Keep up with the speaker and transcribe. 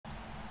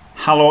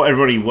Hello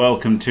everybody,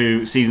 welcome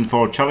to Season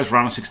 4 Chalice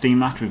Ro16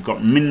 match. We've got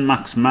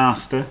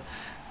MinmaxMaster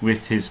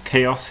with his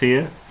Chaos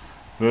here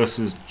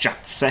versus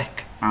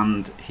Jacek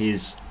and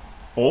his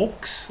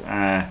Orcs.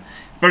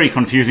 Very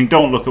confusing,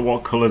 don't look at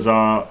what colours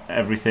are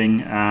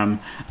everything. I'm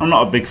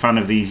not a big fan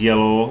of these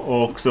yellow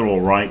Orcs, they're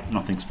alright,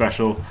 nothing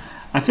special.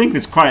 I think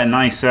it's quite a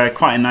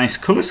nice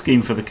colour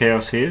scheme for the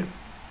Chaos here.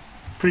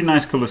 Pretty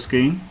nice colour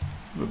scheme,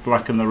 the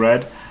black and the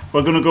red.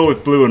 We're going to go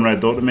with blue and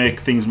red though to make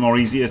things more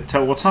easy to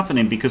tell what's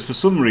happening, because for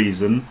some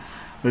reason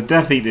the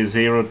Death Eaters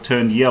here are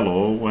turned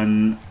yellow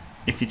when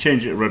if you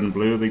change it to red and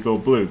blue they go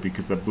blue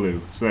because they're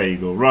blue. So there you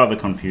go, rather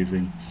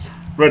confusing.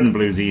 Red and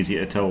blue is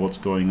easier to tell what's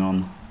going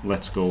on.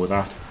 Let's go with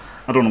that.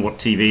 I don't know what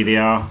TV they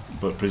are,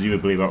 but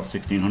presumably about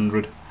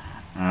 1600.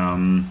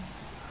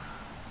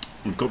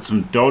 We've got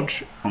some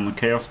dodge on the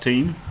Chaos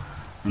team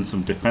and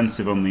some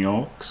defensive on the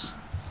Orcs.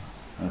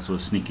 Also a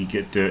sneaky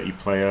get dirty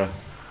player.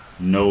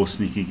 No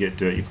sneaky get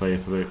dirty player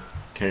for the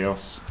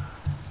Chaos.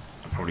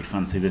 I probably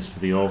fancy this for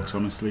the Orcs,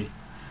 honestly.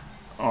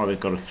 Oh, they've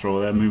got a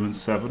throw there. Movement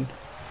 7.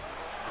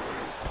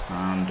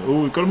 And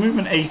oh, we've got a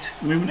movement 8.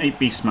 Movement 8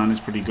 Beastman is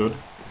pretty good.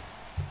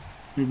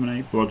 Movement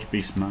 8 Blodge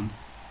Beastman.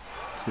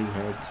 2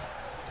 heads.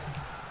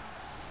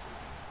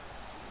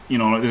 You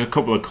know, like, there's a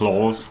couple of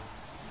claws.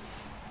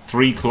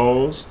 3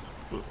 claws.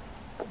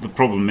 The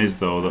problem is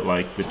though that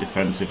like the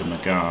defensive and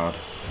the guard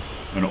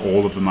and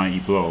all of the mighty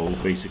blow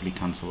basically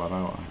cancel that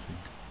out, I think.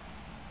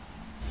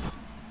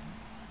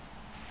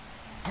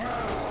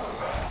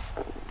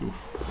 Oof.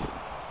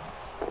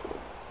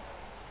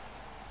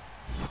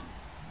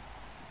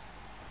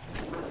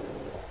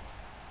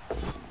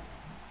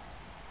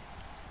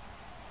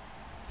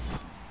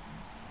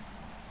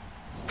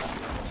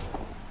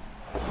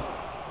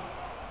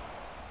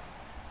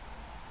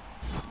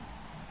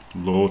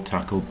 Low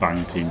tackle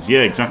bang teams.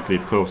 Yeah, exactly,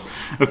 of course.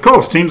 Of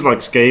course, teams like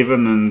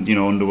Skaven and, you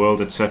know, Underworld,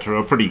 etc.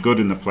 are pretty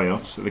good in the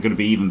playoffs. They're going to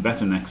be even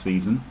better next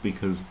season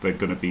because they're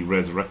going to be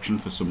Resurrection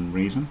for some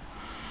reason.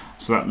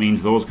 So that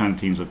means those kind of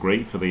teams are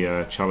great for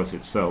the Chalice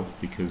itself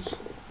because,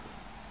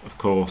 of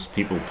course,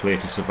 people play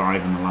to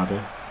survive in the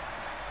ladder.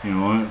 You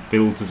know,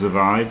 build to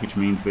survive, which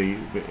means they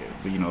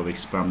you know, they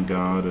spam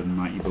guard and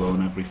mighty blow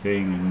and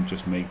everything and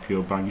just make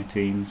pure banger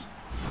teams.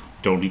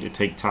 Don't need to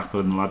take tackle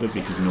in the ladder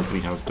because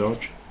nobody has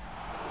dodge.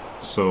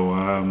 So,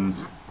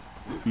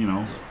 you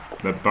know,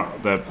 their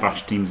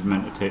bash teams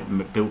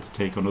are built to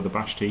take on other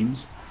bash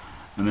teams.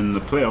 And then in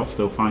the playoffs,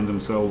 they'll find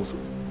themselves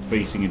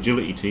facing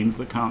agility teams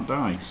that can't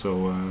die.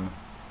 So,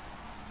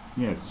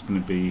 yeah, it's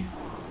going to be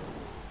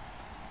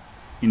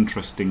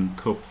interesting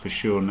cup for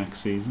sure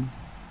next season.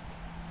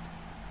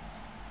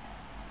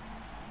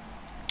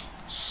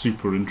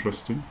 Super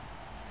interesting.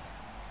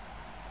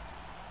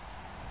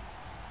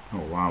 Oh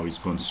wow, he's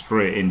gone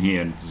straight in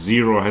here and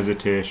zero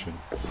hesitation.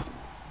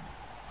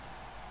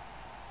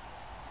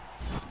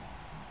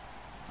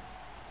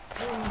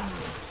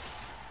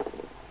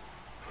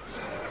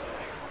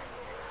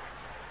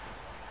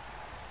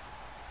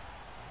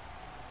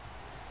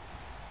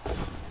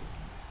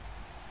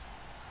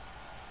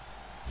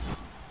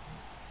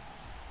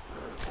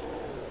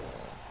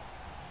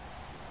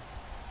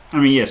 I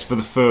mean, yes, for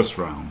the first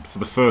round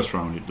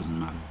it doesn't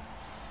matter.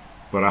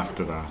 But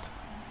after that,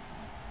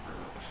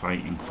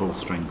 fighting full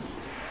strength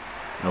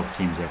elf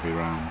teams every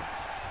round.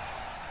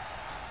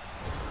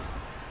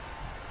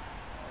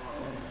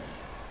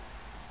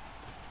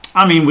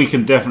 I mean, we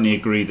can definitely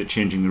agree that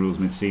changing the rules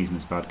mid-season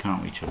is bad,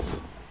 can't we, Chuck?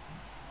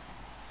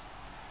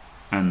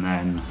 And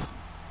then,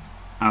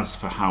 as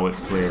for how it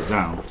plays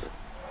out,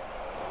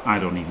 I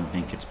don't even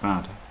think it's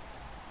bad.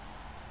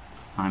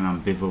 I'm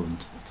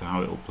ambivalent to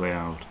how it'll play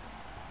out.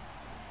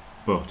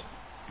 But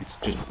it's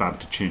just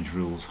bad to change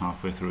rules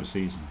halfway through a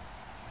season.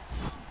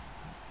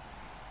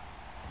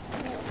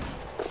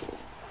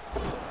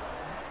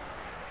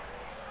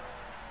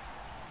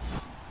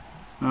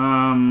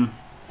 I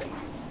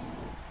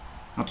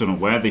don't know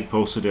where they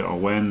posted it or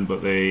when,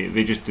 but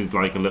they just did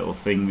like a little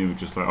thing. They were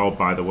just like, oh,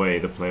 by the way,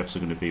 the playoffs are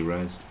going to be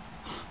res.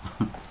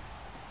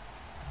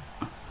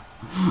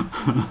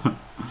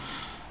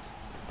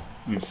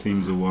 Which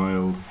seems a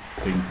wild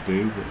thing to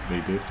do, but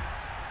they did.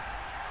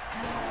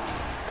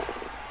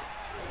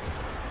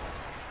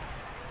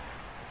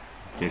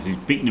 Okay, so he's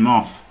beating him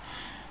off.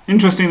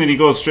 Interesting that he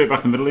goes straight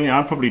back in the middle here.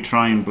 I'd probably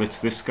try and blitz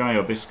this guy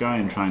or this guy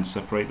and try and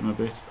separate them a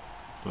bit.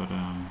 But,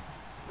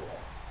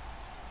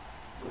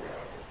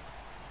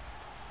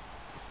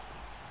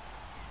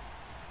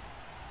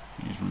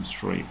 he's run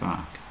straight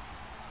back.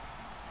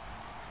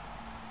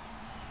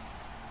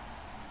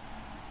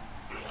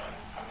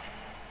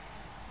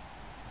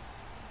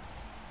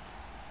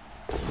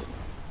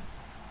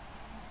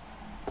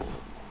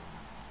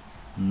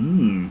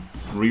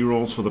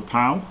 Rerolls for the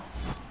POW.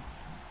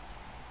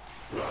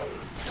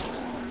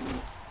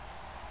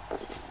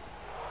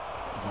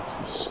 That's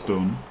the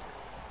stun.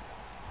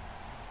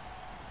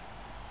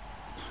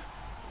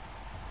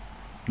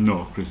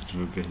 No,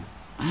 Christopher B.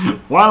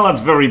 While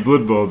that's very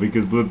Blood Bowl,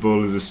 because Blood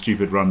Bowl is a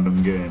stupid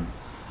random game,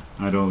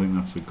 I don't think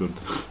that's a good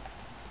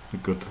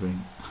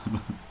thing.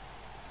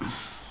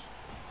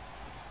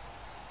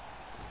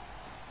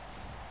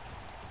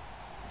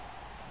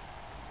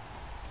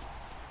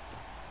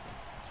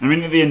 I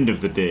mean, at the end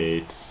of the day,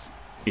 it's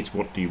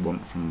what do you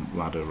want from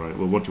ladder, right?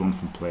 Well, what do you want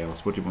from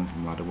playoffs? What do you want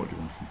from ladder? What do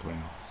you want from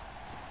playoffs?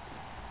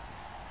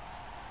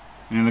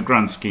 In the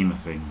grand scheme of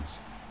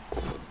things,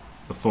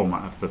 the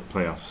format of the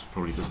playoffs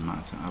probably doesn't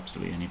matter to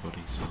absolutely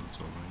anybody, so it's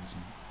alright,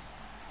 isn't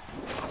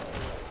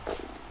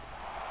it?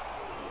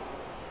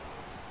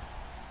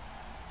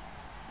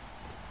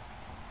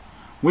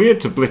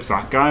 Weird to blitz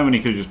that guy when he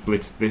could have just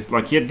blitzed this.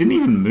 Like, he didn't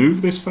even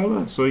move this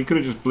fella, so he could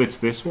have just blitzed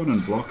this one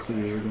and blocked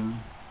the other guy.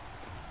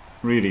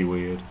 Really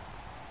weird.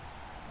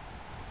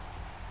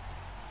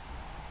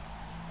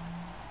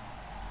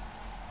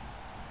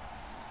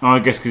 Oh, I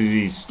guess because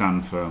he's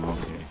stand firm.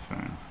 Okay, fair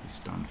enough. He's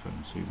stand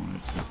firm, so he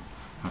wanted to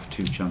have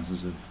 2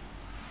 chances of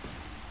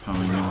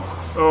powering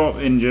off. Oh,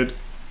 injured.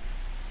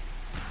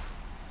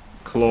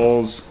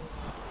 Claws.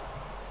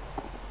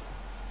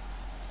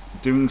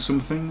 Doing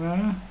something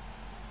there?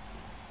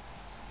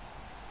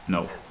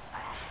 No.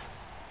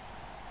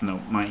 No,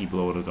 Mighty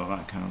Blow would have got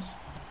that, Kaz.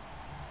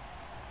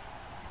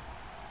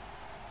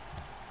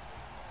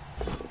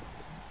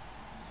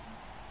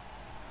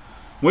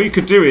 What you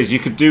could do is you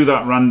could do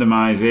that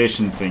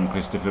randomisation thing,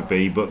 Christopher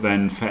B, but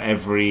then for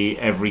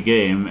every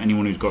game,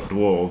 anyone who's got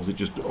dwarves, it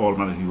just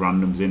automatically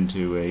randoms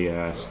into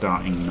a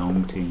starting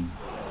gnome team.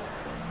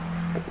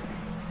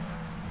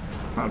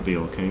 So that'd be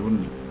okay,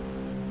 wouldn't it?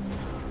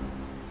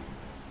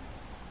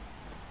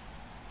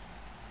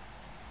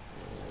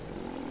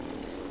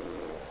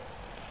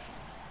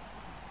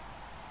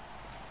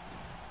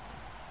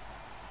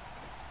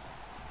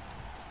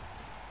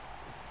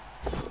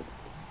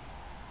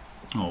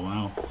 Oh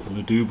wow,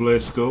 the double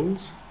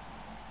skulls.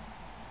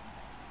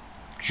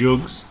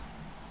 Jugs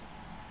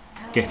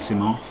gets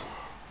him off.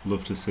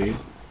 Love to see it.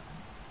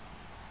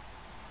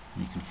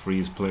 And he can free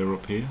his player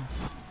up here.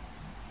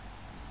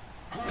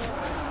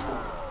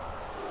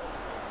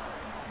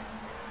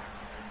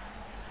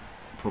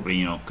 Probably,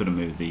 you know, could have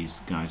moved these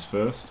guys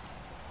first.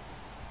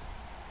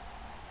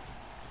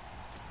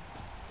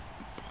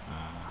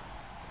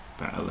 But,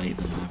 better late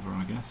than never,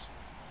 I guess.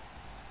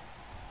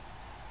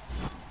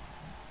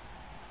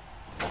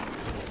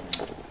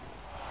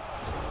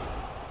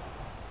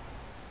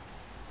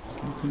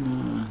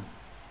 Looking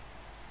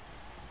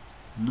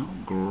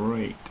not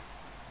great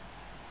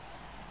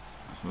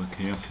for the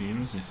chaos here,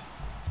 is it?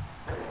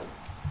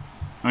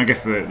 I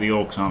guess the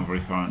orcs aren't very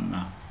far in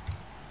now.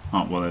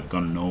 Oh well, they've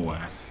gone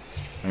nowhere.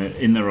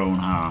 In their own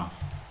half.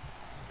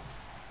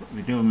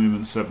 They do a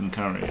movement 7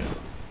 carrier.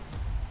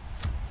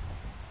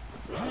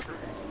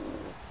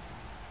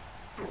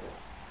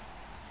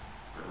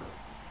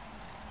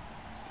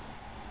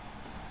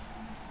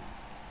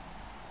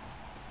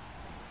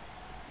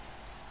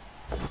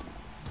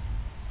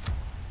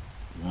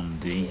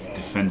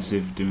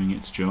 Defensive doing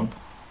its job.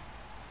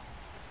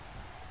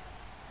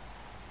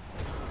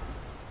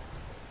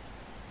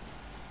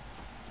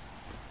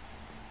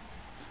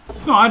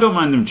 No, I don't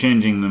mind them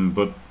changing them,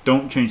 but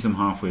don't change them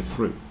halfway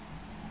through.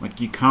 Like,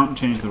 you can't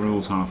change the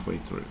rules halfway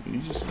through. You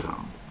just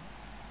can't.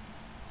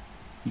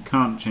 You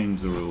can't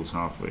change the rules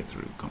halfway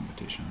through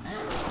competition.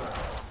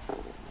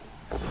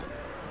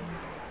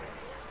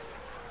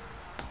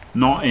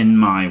 Not in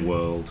my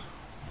world.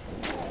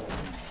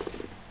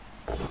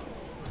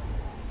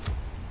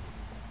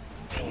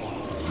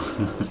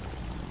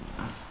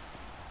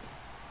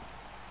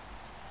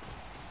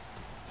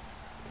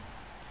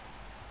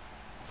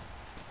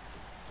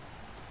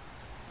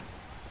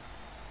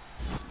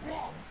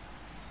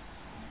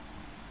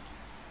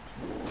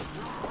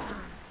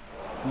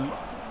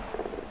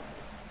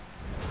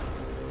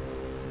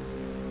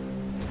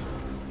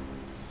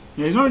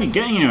 Yeah, he's not really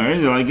getting anywhere,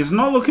 is it? Like, it's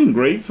not looking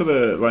great for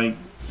the, like,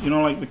 you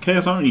know, like, the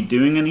Chaos aren't really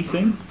doing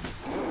anything.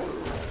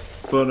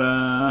 But,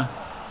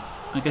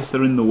 I guess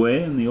they're in the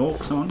way and the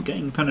Orcs aren't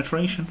getting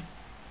penetration.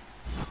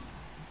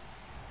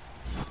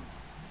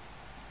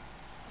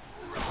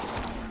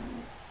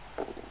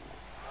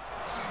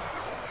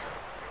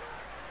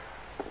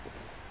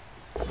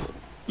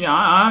 Yeah,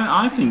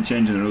 I think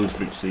changing the rules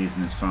for each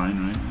season is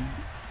fine, right?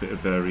 Bit of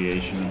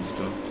variation and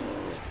stuff.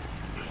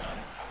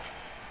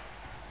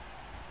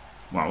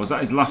 Wow, was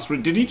that his last...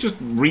 Did he just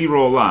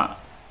re-roll that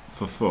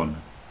for fun?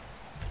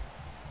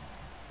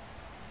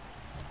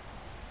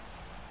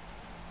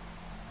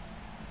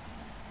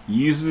 He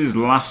uses his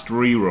last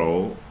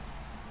re-roll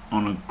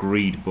on a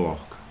greed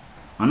block.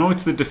 I know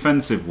it's the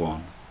defensive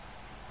one,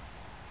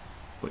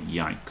 but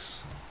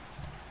yikes.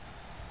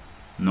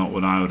 Not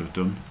what I would have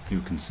done.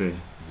 Who can say if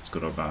it's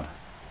good or bad?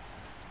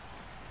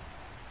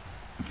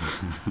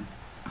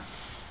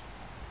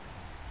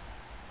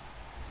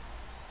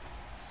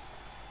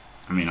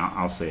 I mean,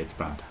 I'll say it's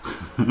bad.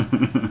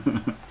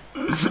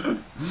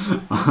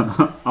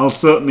 I'll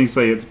certainly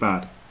say it's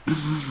bad.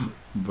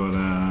 But,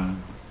 yeah.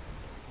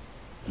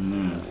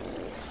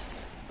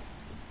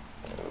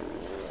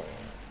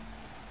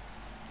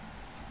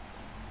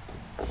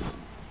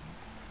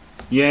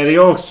 Yeah, the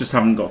Orcs just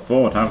haven't got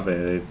forward, have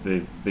they?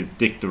 They've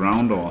dicked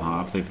around all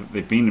half.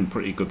 They've been in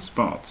pretty good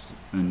spots,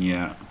 and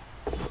yeah.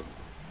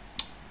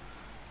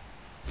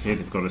 Okay,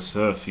 they've got a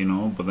surf, you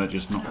know, but they're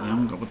just not. They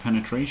haven't got the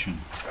penetration.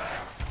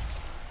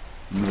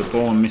 And the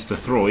ball missed a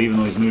throw, even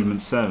though his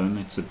movement's 7,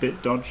 it's a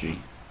bit dodgy.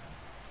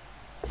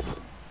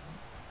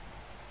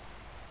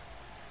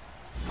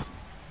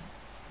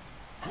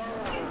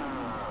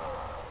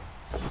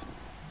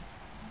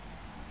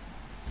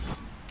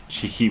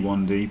 Cheeky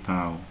 1D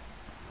pow.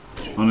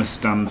 On a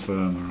stand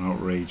firmer,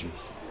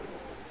 outrageous.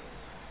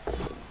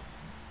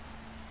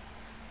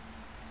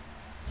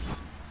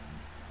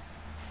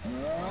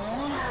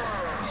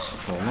 He's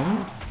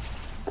followed?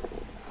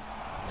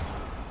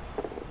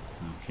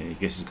 Okay, I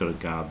guess he's got a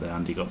guard there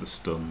and he got the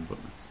stun, but...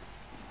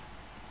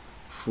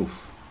 Whew.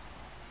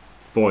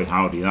 Boy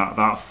howdy,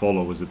 that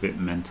follow was a bit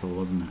mental,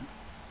 wasn't it?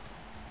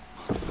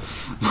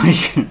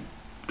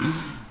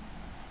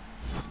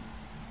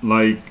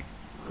 like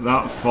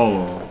that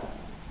follow,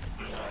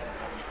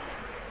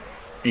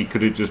 he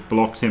could have just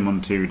blocked him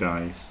on 2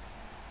 dice,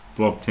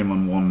 blocked him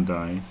on 1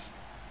 dice,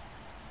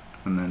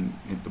 and then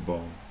hit the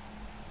ball.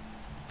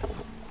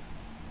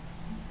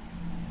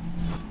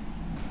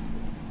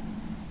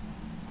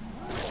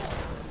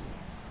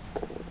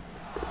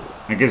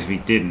 I guess if he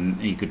didn't,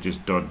 he could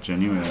just dodge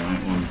anyway,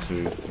 right? 1,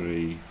 2,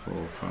 3,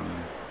 4, 5,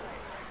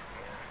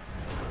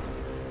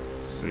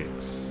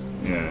 6.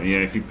 Yeah,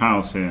 if he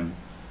powers him,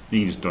 he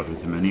can just dodge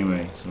with him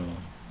anyway, so...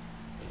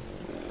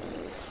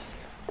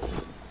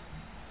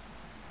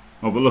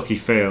 Oh, but look, he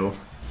failed.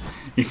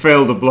 He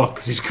failed the block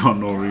because he's got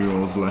no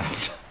rerolls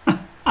left.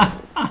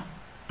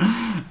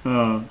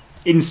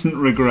 Instant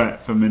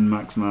regret for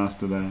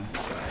MinmaxMaster there.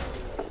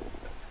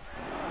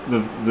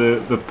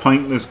 The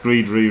pointless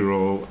greed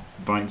reroll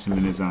bites him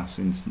in his ass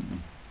instantly.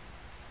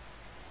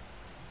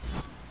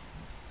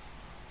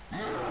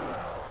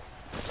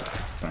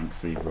 Thanks,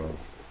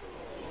 Zebras.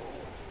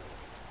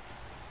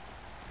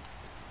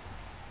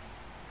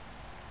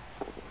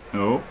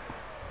 Oh.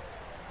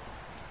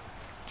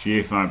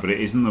 GFI, but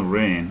it isn't the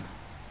rain.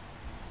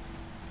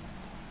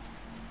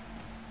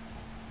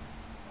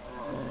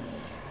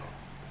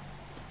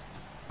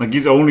 Like,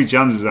 his only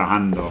chance is a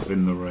handoff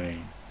in the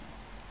rain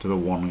to the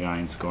one guy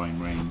in scoring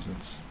range.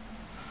 That's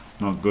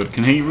not good.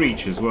 Can he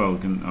reach as well?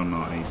 Oh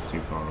no, he's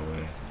too far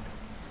away.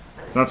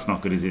 So that's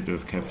not good, is it, to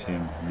have kept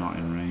him not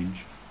in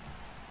range?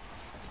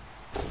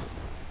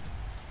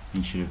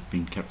 He should have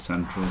been kept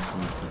central so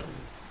we could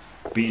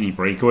beat any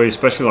breakaway,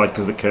 especially like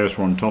because the Chaos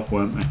were on top,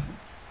 weren't they?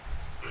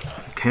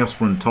 Chaos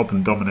were on top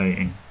and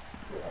dominating.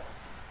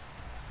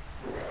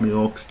 The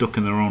Orcs stuck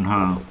in their own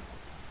half.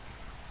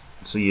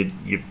 So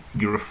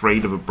you're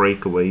afraid of a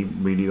breakaway.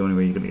 Really, the only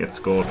way you're going to get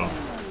scored on.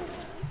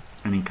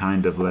 And he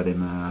kind of let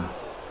him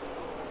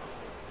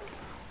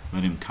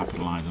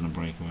capitalise on a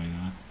breakaway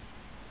there.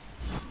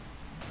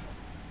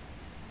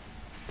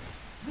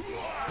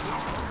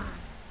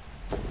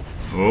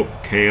 Oh,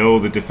 KO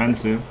the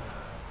defensive.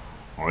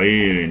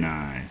 Really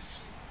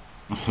nice.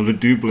 Oh, the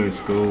double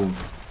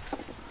skulls.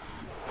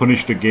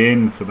 Punished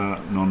again for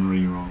that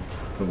non-reroll.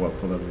 For what?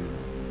 For that reroll.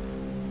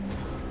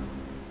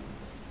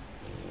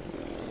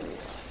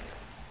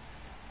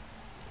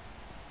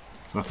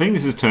 So I think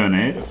this is turn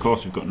 8. Of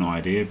course, we've got no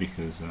idea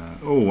because...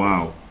 oh,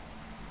 wow.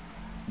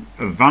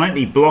 A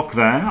vanity block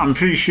there. I'm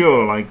pretty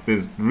sure, like,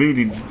 there's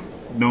really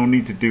no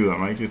need to do that,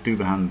 right? Just do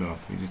the handoff.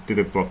 He just did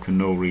a block for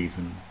no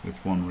reason with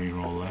 1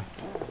 reroll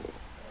left.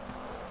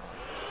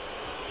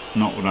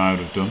 Not what I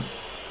would have done.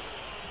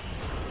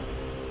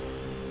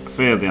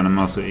 Failed the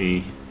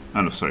animosity. Oh,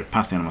 no, sorry,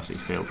 past the animosity,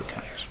 failed the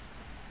catch.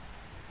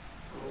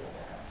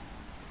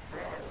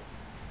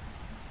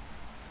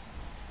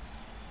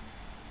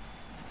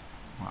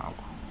 Wow.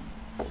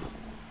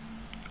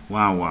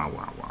 Wow, wow,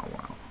 wow, wow,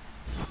 wow.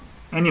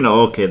 And you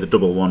know, okay, the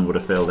double 1 would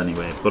have failed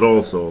anyway, but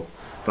also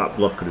that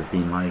block could have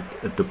been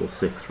like a double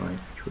 6, right?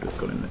 Which would have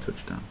got in the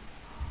touchdown.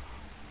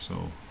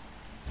 So,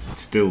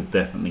 it's still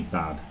definitely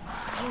bad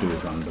to do a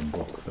random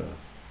block first.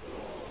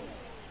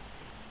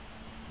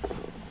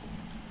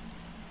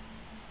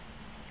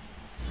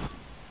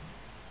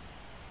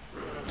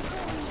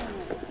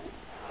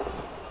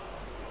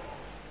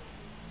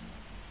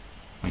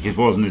 Like, it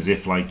wasn't as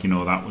if, like, you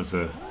know, that was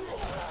a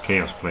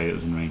Chaos play that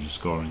was in range of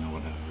scoring or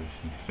whatever if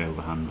he failed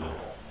the handoff.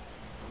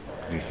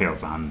 Because if he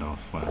fails the handoff,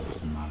 well, it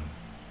doesn't matter.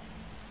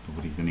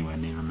 Nobody's anywhere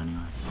near him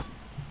anyway.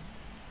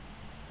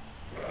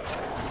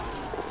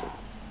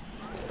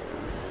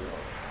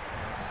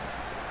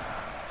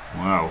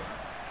 Wow.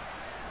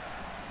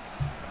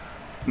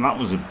 That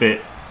was a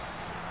bit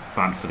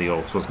bad for the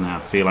Orcs, wasn't it? I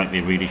feel like they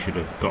really should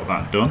have got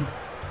that done.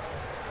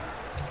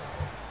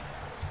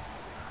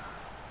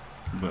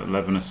 But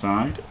 11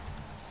 aside.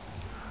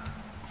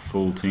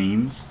 Full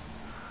teams.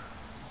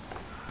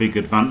 Big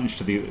advantage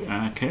to the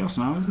Chaos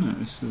now, isn't it?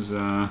 This is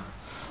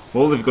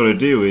all they've got to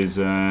do is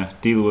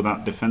deal with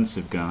that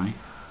defensive guy.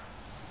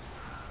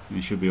 And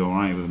he should be all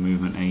right with a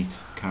movement 8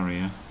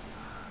 carrier.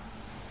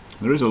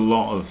 There is a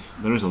lot of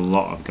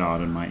guard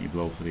and mighty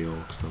blow for the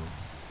Orcs though.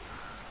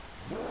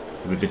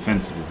 The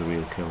defensive is the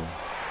real killer.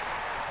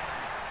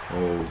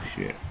 Oh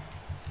shit!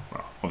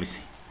 Well,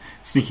 obviously,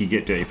 sneaky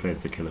get dirty plays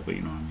the killer, but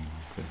you know what I mean.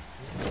 Like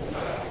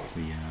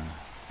the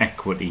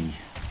equity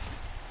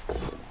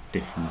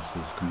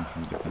differences coming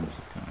from the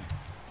defensive guy.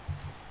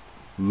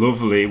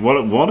 Lovely. What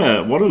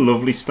a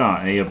lovely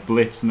start, eh? A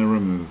blitz and a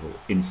removal.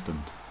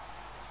 Instant.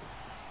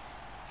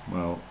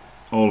 Well,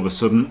 all of a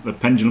sudden, the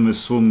pendulum has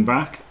swung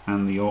back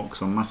and the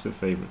Orcs are massive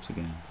favourites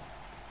again.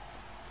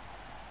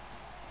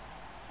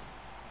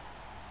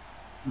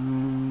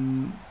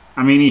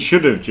 I mean, he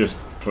should have just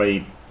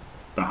played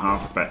the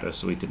half better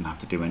so he didn't have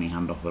to do any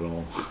handoff at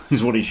all.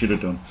 Is what he should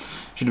have done.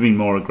 Should have been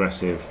more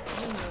aggressive.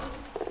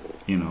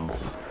 You know,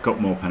 got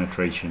more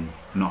penetration,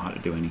 not had to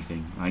do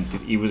anything. Like,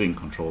 he was in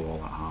control all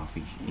that half.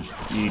 He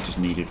just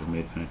needed to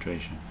make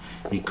penetration.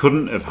 He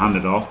couldn't have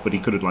handed off, but he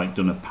could have like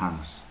done a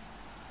pass.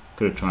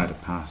 Could have tried a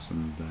pass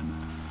and then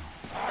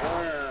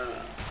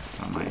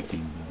that might have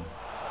been better.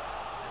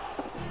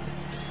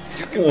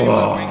 You can be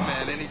my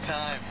wingman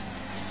anytime.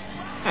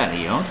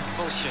 Very odd.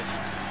 Bullshit.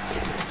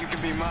 You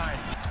can be mine.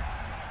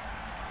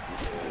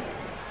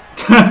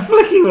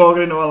 Flicky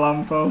walking into a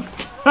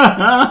lamppost.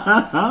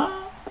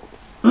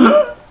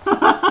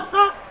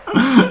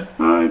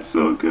 Oh, it's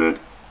so good.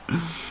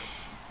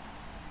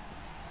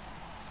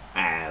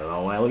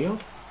 Hello, Elliot.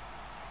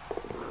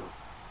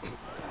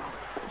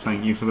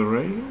 Thank you for the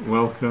raid.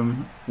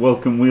 Welcome,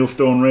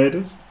 Wheelstone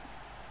Raiders.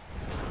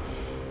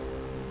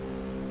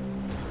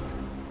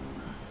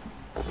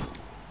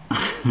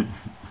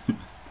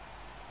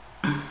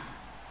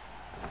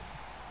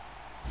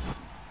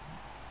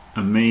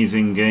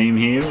 Amazing game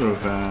here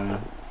of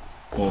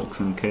Orcs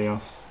and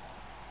Chaos,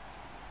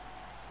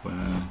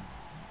 where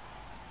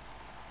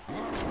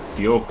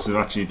the Orcs have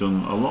actually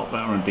done a lot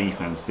better on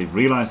defense. They've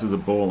realised there's a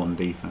ball on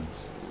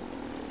defense.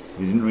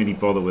 They didn't really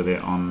bother with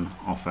it on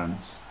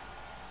offense,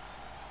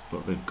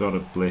 but they've got a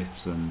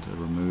blitz and a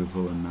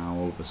removal, and now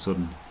all of a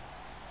sudden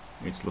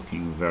it's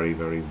looking very,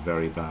 very,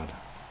 very bad.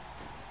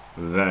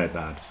 Very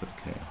bad for the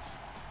Chaos.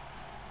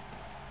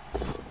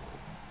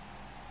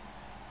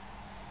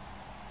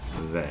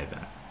 Very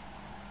bad.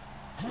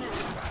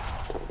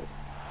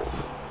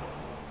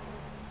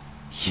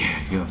 Yeah,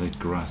 God, there's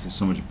grass. It's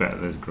so much better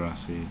there's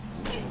grass here.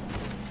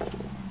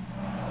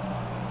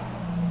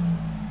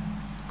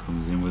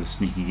 Comes in with a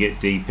sneaky get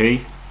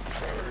DP.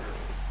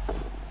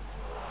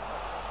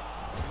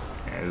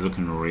 Yeah, it's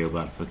looking real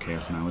bad for the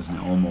Chaos now, isn't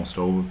it? Almost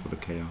over for the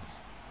Chaos.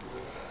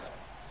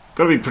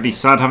 Got to be pretty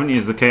sad, haven't you,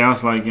 as the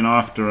Chaos? Like, you know,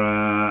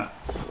 after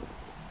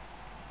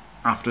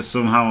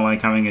somehow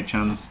like having a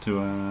chance to,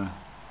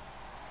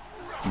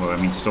 well, I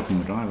mean, stopping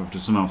the drive. After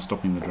somehow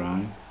stopping the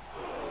drive,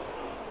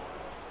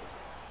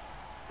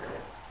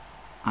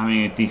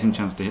 having a decent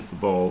chance to hit the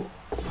ball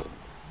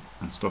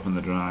and stopping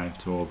the drive,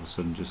 to all of a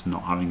sudden just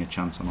not having a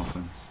chance on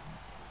offense.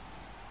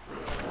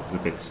 It's a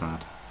bit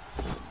sad.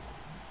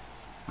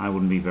 I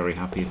wouldn't be very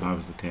happy if I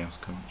was the Chaos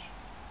coach.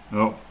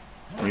 Oh,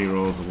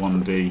 rerolls a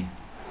 1D.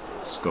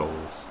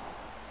 Skulls.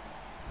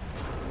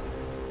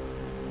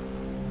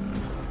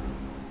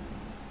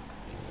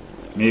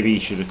 Maybe he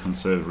should have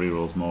conserved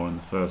rerolls more in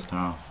the first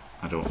half.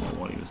 I don't know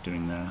what he was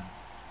doing there.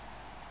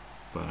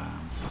 But,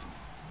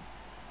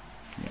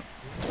 yeah.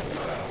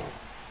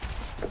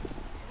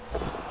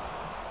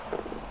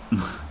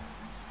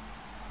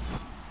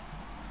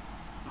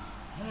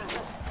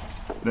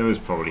 There was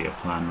probably a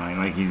plan, right?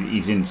 Like,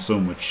 he's in so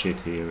much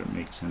shit here, it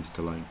makes sense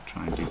to like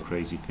try and do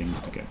crazy things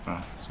to get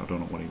back. So I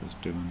don't know what he was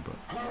doing, but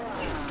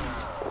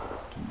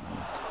didn't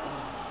work.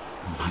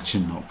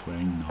 Imagine not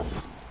playing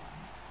North.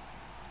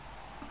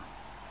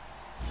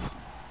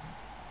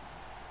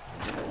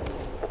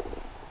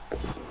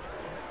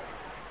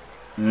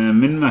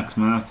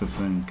 MinmaxMaster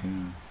playing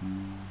Chaos.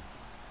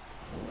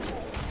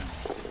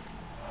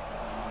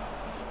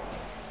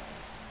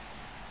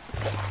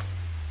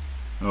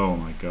 Oh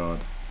my god.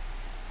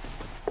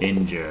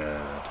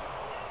 Injured.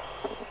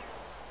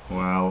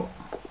 Well,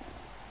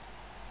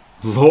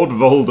 Lord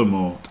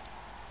Voldemort.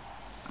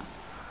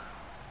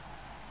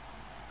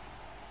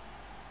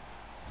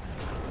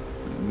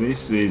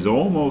 This is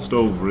almost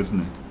over, isn't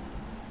it?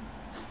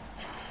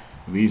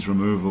 These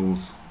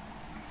removals.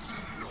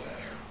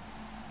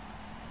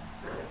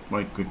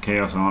 Like, the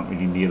Chaos aren't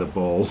really near the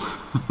ball.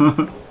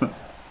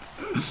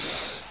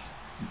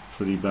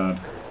 Pretty bad.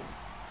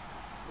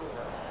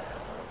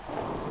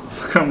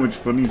 Look how much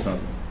fun he's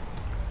having.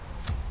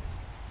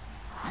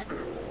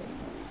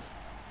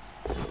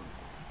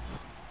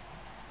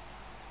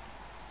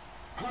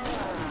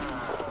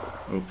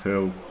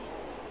 Uphill,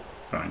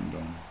 banged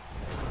on.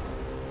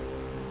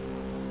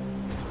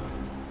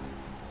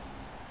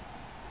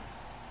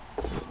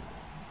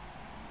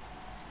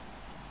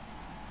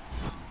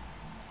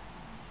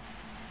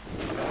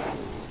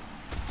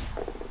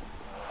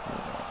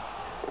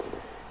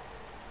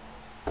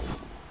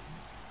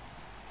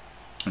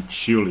 It's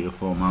surely a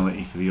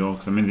formality for the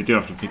Orcs. I mean, they do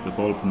have to pick the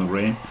ball up in the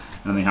rain,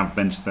 and they have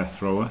benched their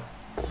thrower,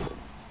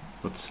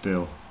 but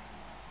still,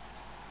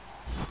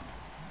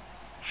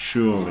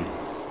 surely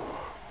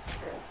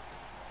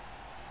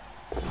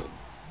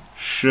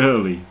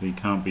they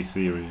can't be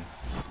serious.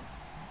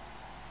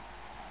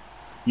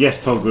 Yes,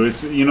 Pogger,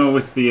 it's, you know,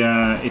 with the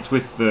it's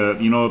with the,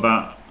 you know,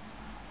 that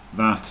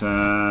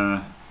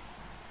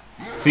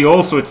see,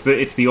 also it's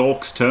the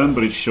Orcs turn,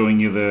 but it's showing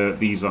you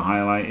these are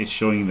highlighted. It's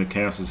showing you the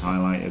Chaos is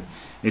highlighted.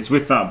 It's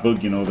with that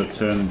bug, you know,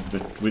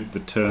 with the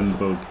turn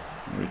bug,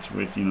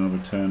 which you know,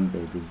 the turn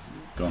bug has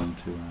gone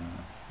to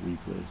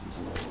replays as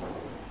well.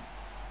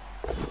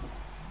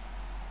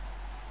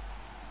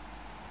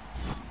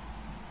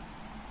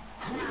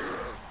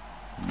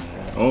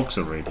 Yeah, orcs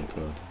are really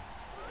good.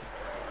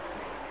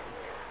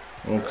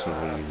 Orcs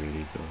are really,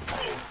 really good.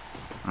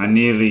 I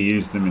nearly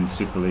used them in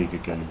Super League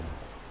again,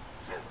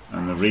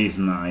 and the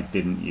reason that I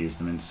didn't use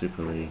them in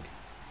Super League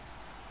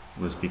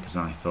was because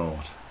I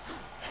thought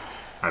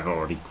I've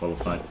already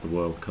qualified for the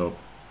World Cup.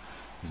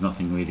 There's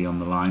nothing really on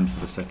the line for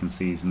the second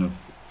season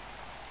of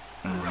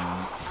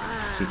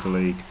Super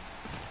League,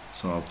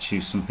 so I'll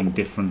choose something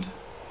different,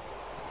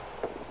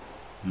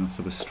 you know,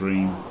 for the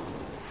stream,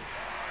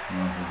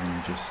 rather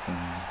than just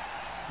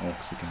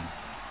orcs again.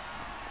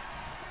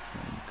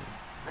 There you go.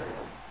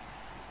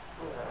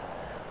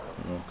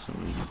 The orcs are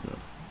really good.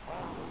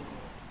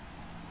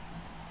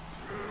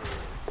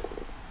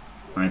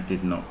 I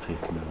did not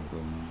pick Noble,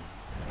 no.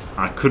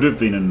 I could have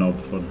been a knob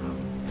for now.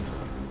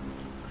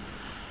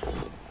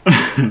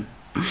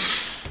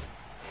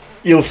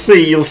 You'll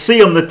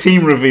see on the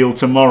team reveal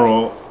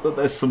tomorrow that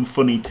there's some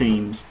funny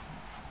teams.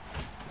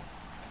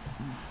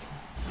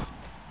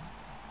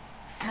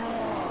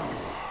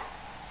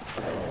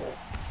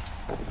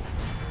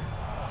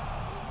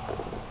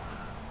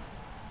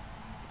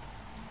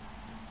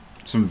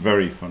 Some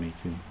very funny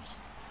teams.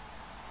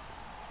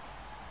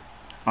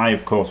 I,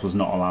 of course, was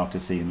not allowed to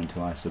see them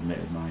until I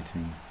submitted my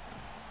team.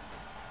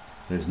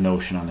 There's no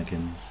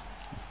shenanigans,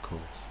 of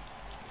course.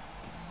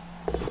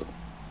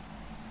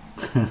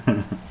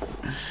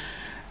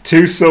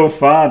 2 so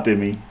far,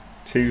 Dimmy.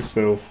 2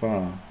 so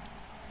far.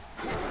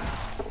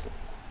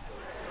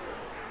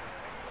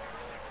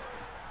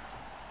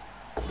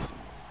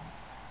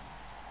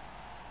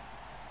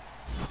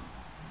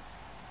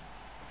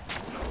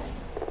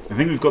 I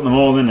think we've got them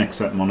all in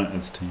except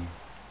Monitor's team.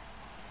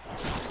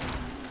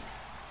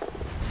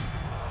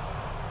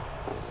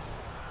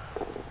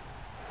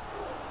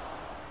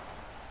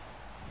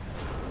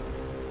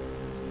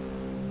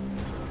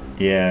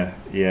 Yeah.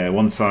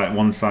 Once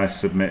I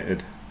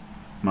submitted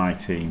my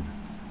team,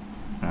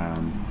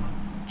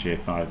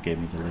 J5 gave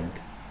me the link,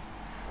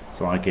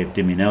 so I gave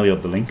Dimmy and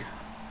Elliot the link,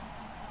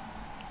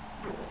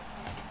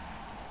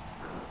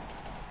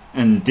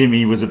 and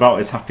Dimmy was about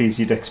as happy as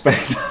you'd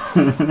expect.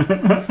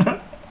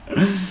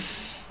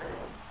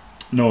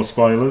 No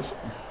spoilers.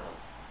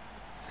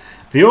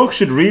 The Orc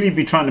should really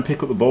be trying to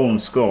pick up the ball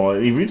and score.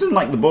 He really doesn't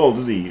like the ball,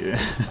 does he?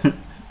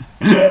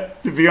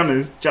 To be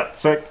honest,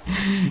 Jacek,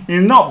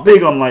 he's not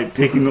big on like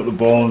picking up the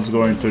ball and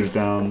scoring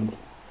touchdowns.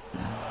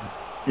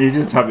 He's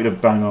just happy to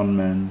bang on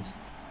men's.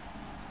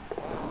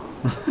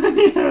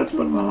 Yeah,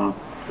 Lamar.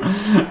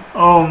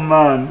 Oh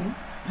man,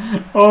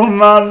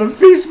 the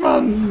Beast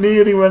Man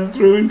nearly went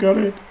through and got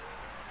it.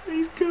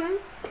 He's got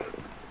it.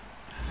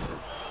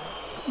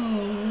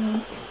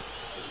 Oh.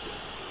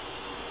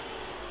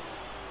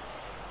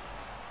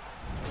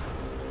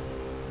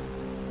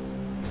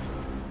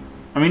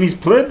 I mean, he's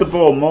played the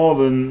ball more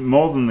than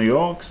the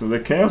Orcs. So the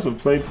Chaos have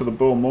played for the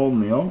ball more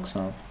than the Orcs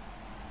have.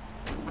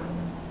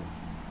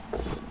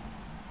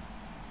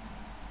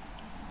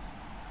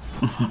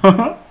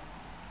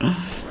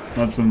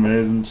 That's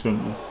amazing,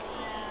 Chunter.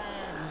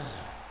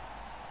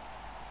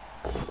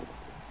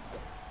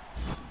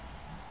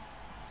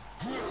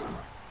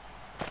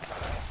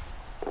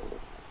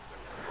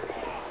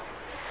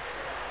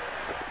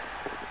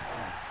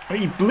 Oh,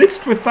 he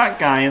blitzed with that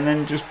guy and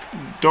then just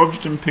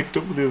dodged and picked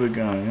up with the other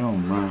guy. Oh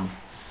man.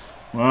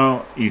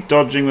 Well, he's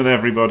dodging with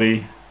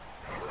everybody.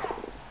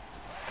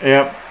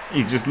 Yep,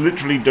 he's just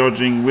literally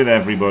dodging with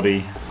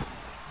everybody.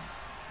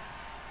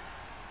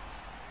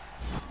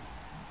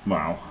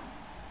 Wow.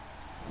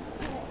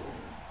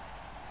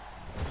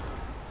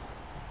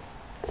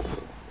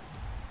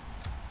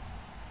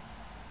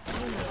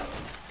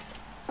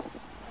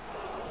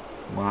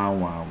 Wow.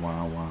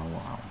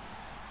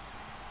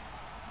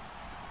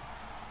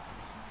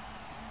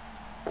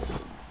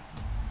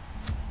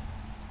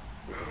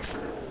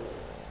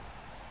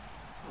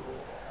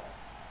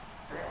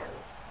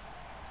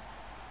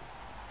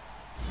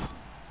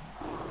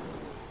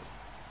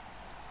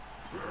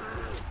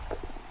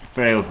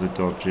 Fails the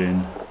dodge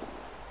in,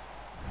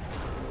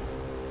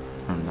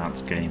 and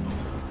that's game over.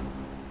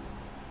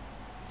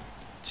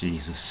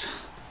 Jesus.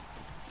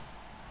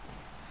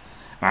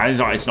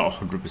 It's not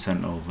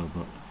 100% over,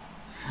 but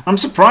I'm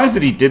surprised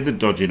that he did the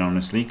dodging,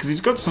 honestly, because he's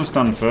got some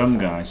stand firm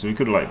guys, so he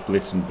could like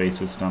blitz and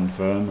basically stand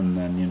firm and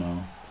then, you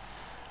know,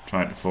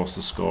 try to force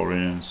the score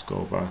in and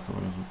score back or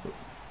whatever. But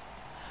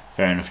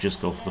fair enough,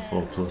 just go for the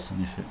 4+,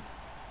 and if it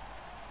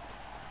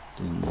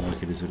doesn't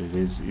work, it is what it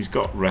is. He's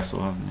got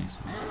wrestle, hasn't he? So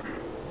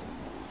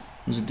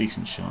it was a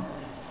decent shot.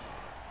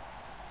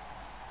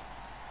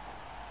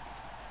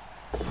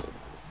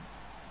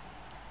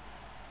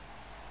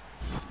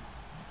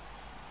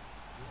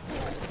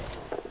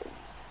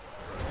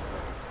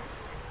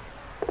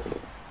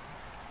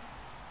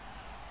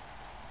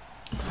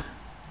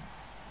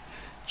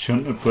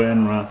 Chunter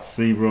playing rats,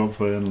 Zebra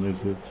playing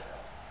lizards,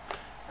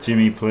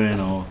 Jimmy playing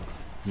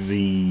orcs.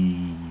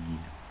 Z.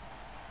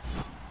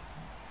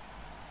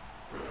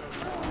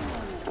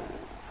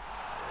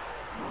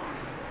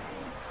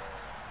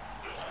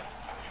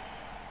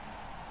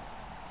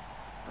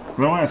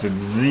 I don't know why I said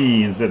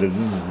Z instead of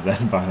Z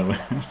then, by the way.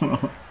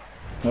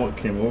 What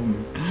came over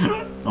me?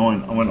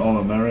 I went all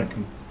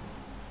American.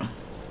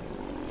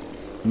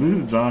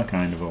 Lizards are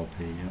kind of OP,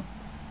 yeah.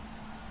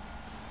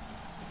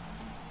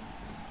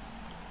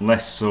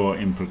 Less so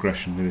in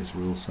progression with this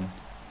rule set.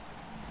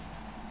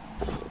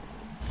 But,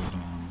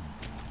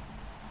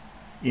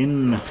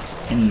 in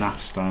NAF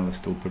style, they're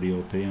still pretty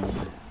OP, aren't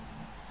they?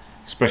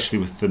 Especially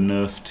with the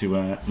nerf to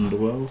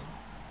Underworld.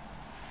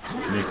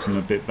 Makes them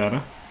a bit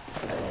better.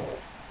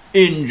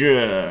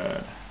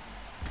 Injured!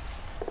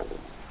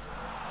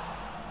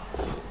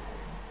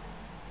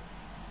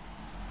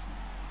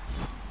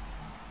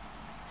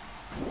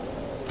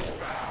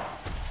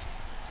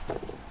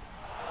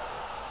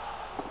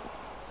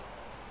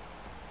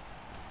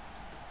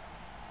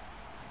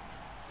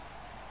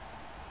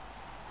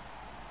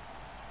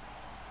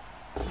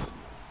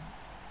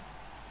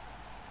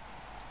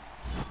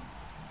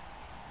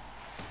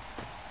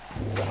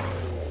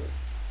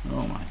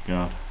 Oh my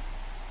god.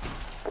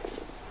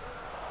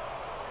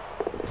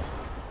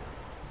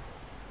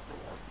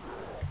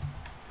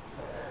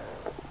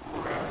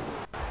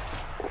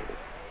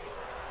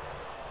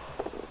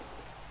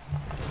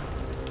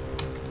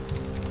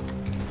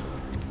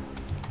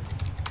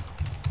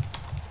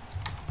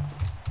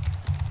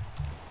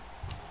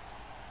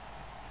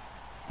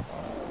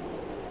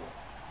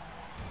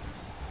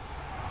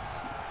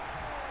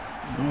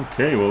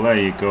 Okay, well there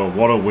you go.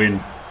 What a win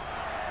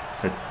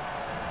for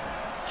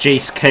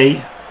Jace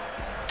K.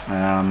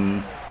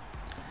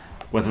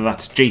 Whether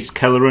that's Jace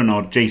Kelleran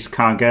or Jace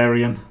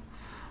Kargarian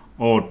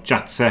or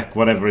Jacek,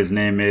 whatever his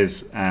name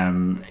is,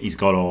 he's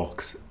got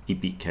orcs. He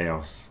beat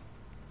Chaos.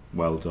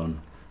 Well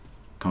done.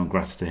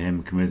 Congrats to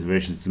him.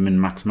 Commiserations to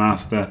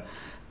MinmaxMaster.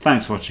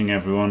 Thanks for watching,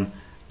 everyone.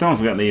 Don't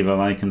forget to leave a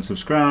like and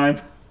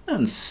subscribe,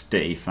 and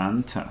stay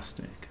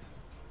fantastic.